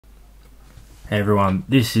Hey everyone,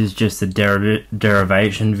 this is just a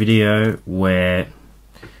derivation video where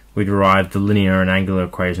we derive the linear and angular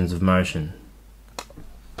equations of motion.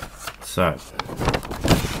 So,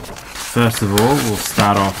 first of all, we'll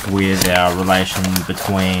start off with our relation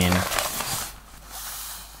between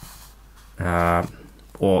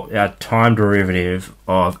or our time derivative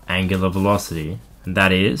of angular velocity, and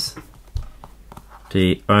that is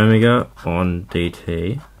d omega on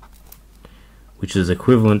dt, which is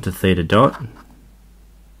equivalent to theta dot,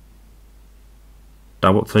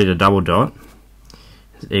 theta double dot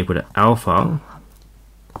is equal to alpha,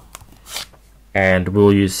 and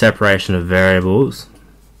we'll use separation of variables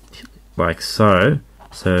like so.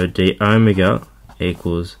 So d omega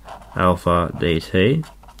equals alpha dt,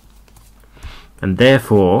 and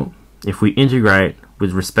therefore if we integrate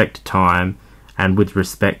with respect to time and with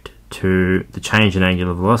respect to the change in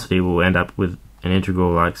angular velocity, we'll end up with an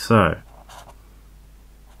integral like so.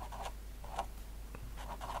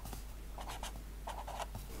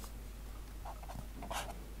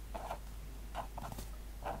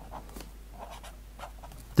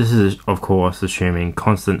 This is, of course, assuming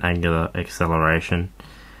constant angular acceleration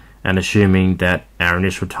and assuming that our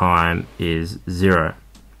initial time is 0.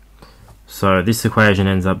 So this equation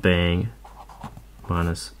ends up being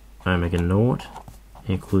minus omega naught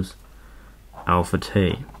equals alpha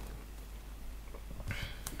t.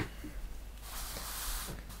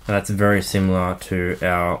 That's very similar to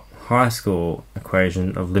our high school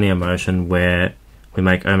equation of linear motion, where we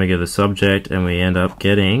make omega the subject and we end up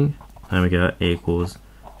getting omega equals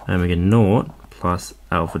omega naught plus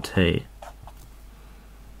alpha t.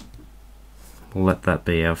 We'll let that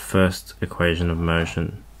be our first equation of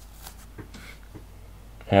motion.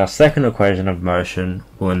 Our second equation of motion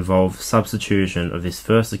will involve substitution of this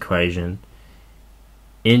first equation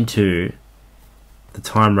into the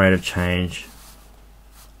time rate of change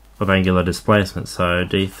of angular displacement. So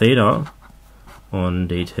d theta on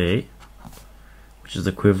dt, which is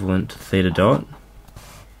equivalent to theta dot,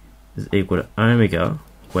 is equal to omega,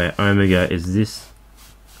 where omega is this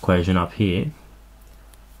equation up here,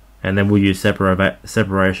 and then we'll use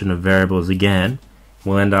separation of variables again.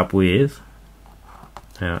 We'll end up with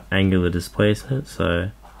our angular displacement,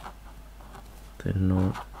 so theta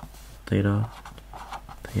naught theta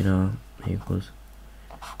equals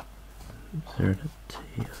 0 to t.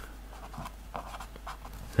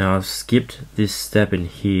 Now I've skipped this step in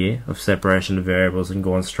here of separation of variables and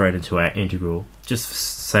gone straight into our integral, just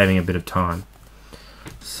saving a bit of time.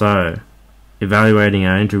 So, evaluating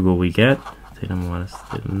our integral, we get theta minus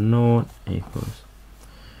theta naught equals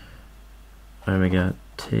omega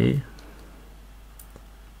t.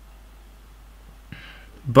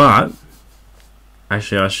 But,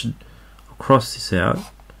 actually I should cross this out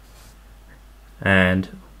and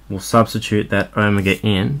we'll substitute that omega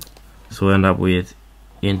in, so we'll end up with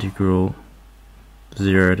integral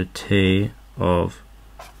 0 to t of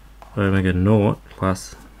omega naught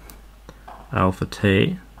plus alpha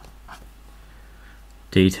t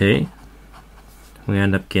dt. We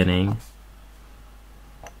end up getting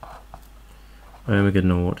omega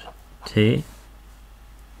naught t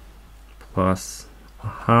plus a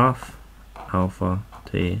half alpha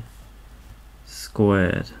t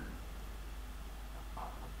squared,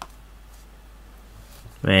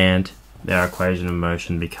 and our equation of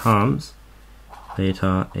motion becomes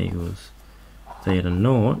theta equals theta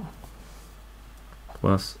naught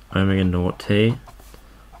plus omega naught t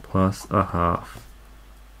plus a half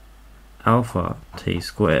alpha t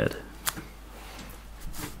squared,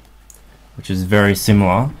 which is very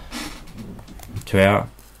similar to our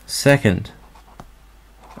second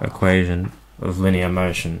equation of linear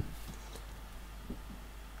motion.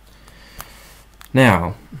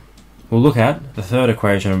 Now we'll look at the third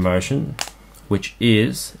equation of motion, which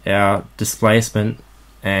is our displacement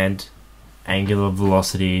and angular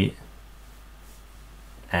velocity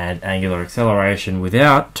and angular acceleration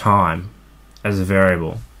without time as a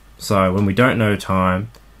variable. So when we don't know time,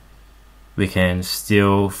 we can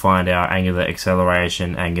still find our angular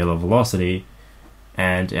acceleration, angular velocity,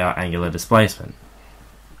 and our angular displacement.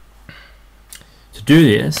 To do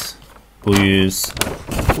this, we'll use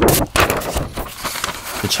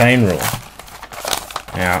the chain rule.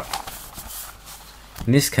 Now,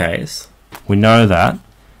 in this case, we know that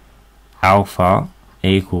alpha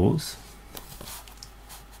equals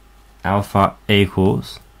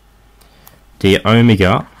d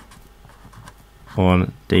omega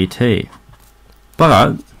on dt,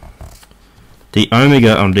 but d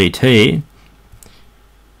omega on dt,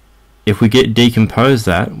 if we decompose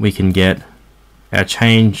that, we can get our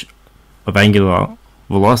change of angular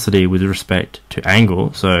velocity with respect to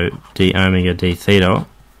angle, so d omega d theta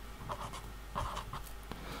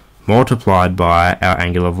multiplied by our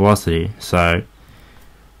angular velocity. So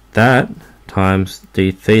that times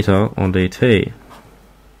d theta on dt,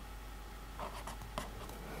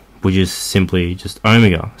 which is simply just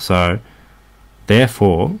omega. So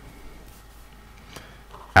therefore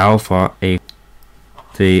alpha equals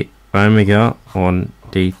the omega on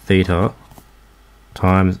d theta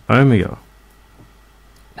times omega.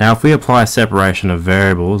 Now if we apply separation of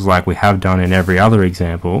variables like we have done in every other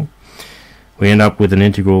example, we end up with an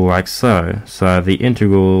integral like so. So the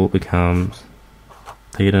integral becomes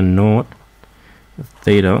theta naught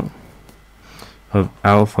theta of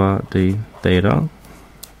alpha d theta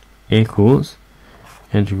equals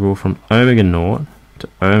integral from omega naught to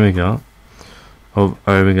omega of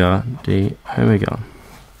omega d omega.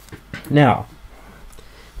 Now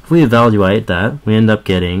if we evaluate that, we end up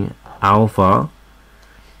getting alpha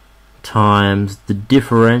times the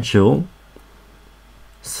differential,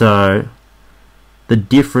 so the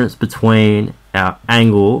difference between our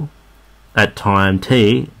angle at time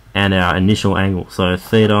t and our initial angle, so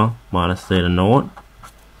theta minus theta naught,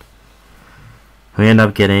 we end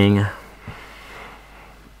up getting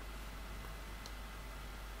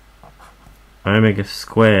omega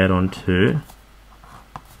squared on 2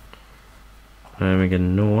 omega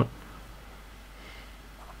naught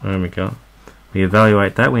omega. We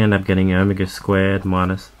evaluate that, we end up getting omega squared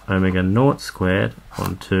minus omega naught squared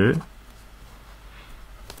on 2.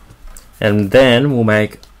 And then we'll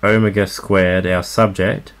make omega squared our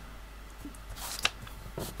subject,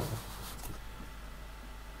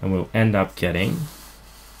 and we'll end up getting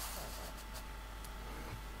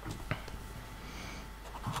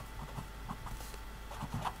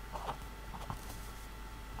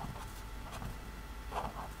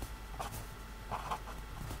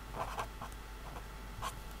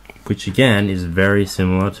which again is very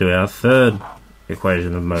similar to our third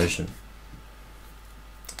equation of motion.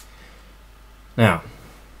 Now,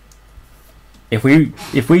 if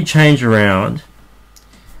we change around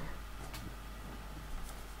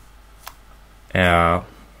our,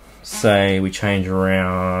 say we change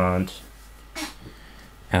around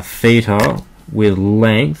our theta with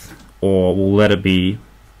length, or we'll let it be,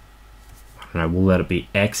 I don't know, we'll let it be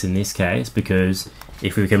x in this case, because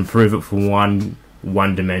if we can prove it for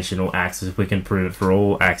one dimensional axis, we can prove it for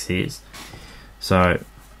all axes. So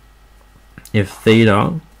if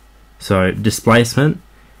theta, so displacement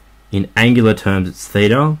in angular terms it's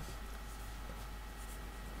theta,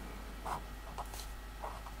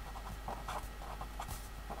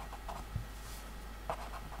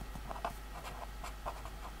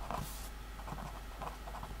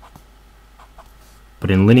 but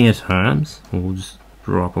in linear terms, we'll just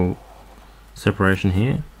draw up a separation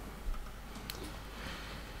here.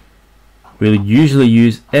 We'll usually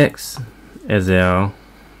use x as our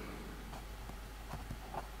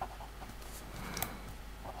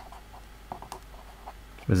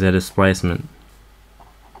displacement.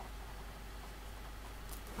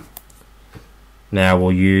 Now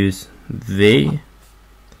we'll use v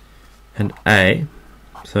and a,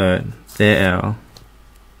 so they're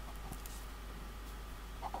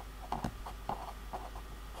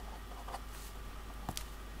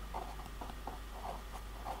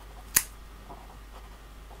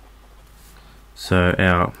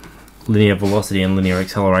our linear velocity and linear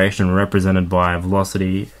acceleration represented by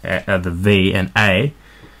velocity at the v and a,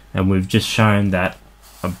 and we've just shown that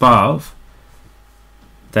above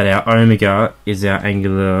that our omega is our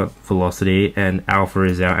angular velocity and alpha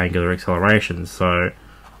is our angular acceleration. So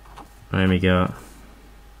omega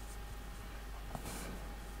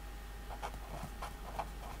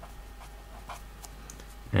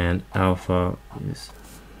and alpha is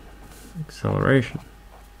acceleration.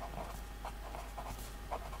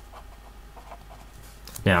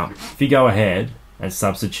 Now, if you go ahead and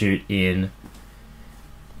substitute in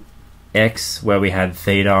x where we had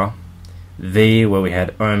theta, v where we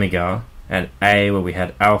had omega, and a where we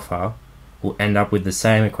had alpha, we'll end up with the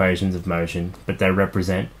same equations of motion, but they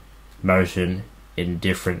represent motion in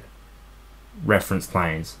different reference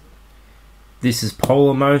planes. This is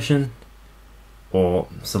polar motion, or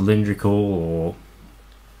cylindrical, or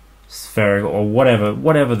spherical, or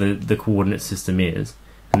whatever the coordinate system is,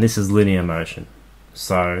 and this is linear motion.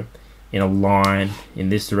 So in a line in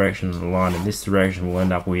this direction and a line in this direction, we'll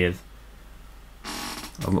end up with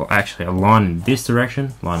actually a line in this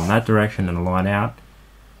direction, line in that direction, and a line out.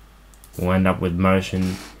 We'll end up with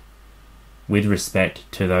motion with respect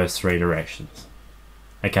to those three directions.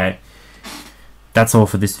 Okay, that's all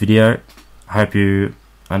for this video. I hope you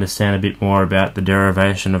understand a bit more about the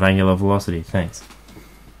derivation of angular velocity. Thanks.